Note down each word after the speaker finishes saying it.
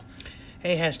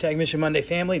Hey, hashtag Mission Monday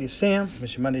family. It is Sam,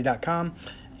 missionmonday.com.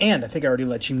 And I think I already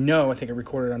let you know, I think I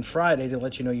recorded on Friday to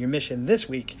let you know your mission this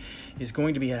week is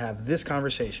going to be to have this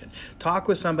conversation. Talk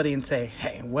with somebody and say,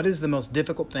 hey, what is the most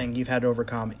difficult thing you've had to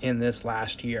overcome in this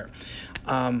last year?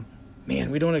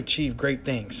 We don't achieve great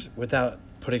things without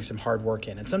putting some hard work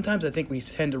in. And sometimes I think we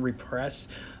tend to repress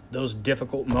those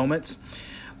difficult moments.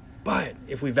 But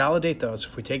if we validate those,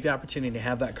 if we take the opportunity to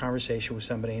have that conversation with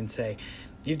somebody and say,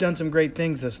 you've done some great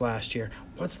things this last year.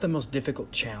 What's the most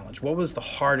difficult challenge? What was the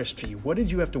hardest for you? What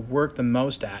did you have to work the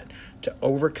most at to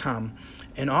overcome?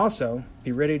 And also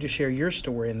be ready to share your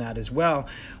story in that as well.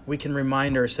 We can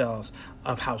remind ourselves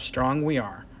of how strong we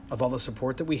are, of all the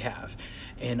support that we have,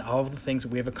 and all of the things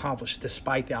that we have accomplished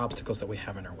despite the obstacles that we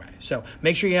have in our way. So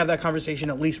make sure you have that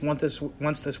conversation at least once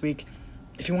this week.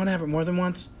 If you want to have it more than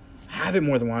once, have it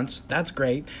more than once. That's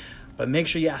great. But make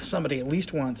sure you ask somebody at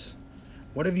least once,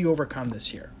 what have you overcome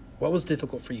this year? What was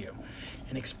difficult for you?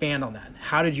 And expand on that.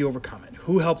 How did you overcome it?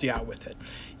 Who helped you out with it?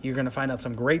 You're going to find out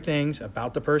some great things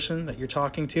about the person that you're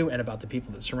talking to and about the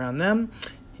people that surround them.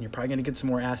 And you're probably going to get some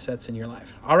more assets in your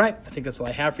life. All right. I think that's all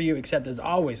I have for you. Except as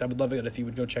always, I would love it if you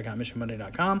would go check out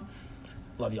missionmonday.com.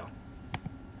 Love y'all.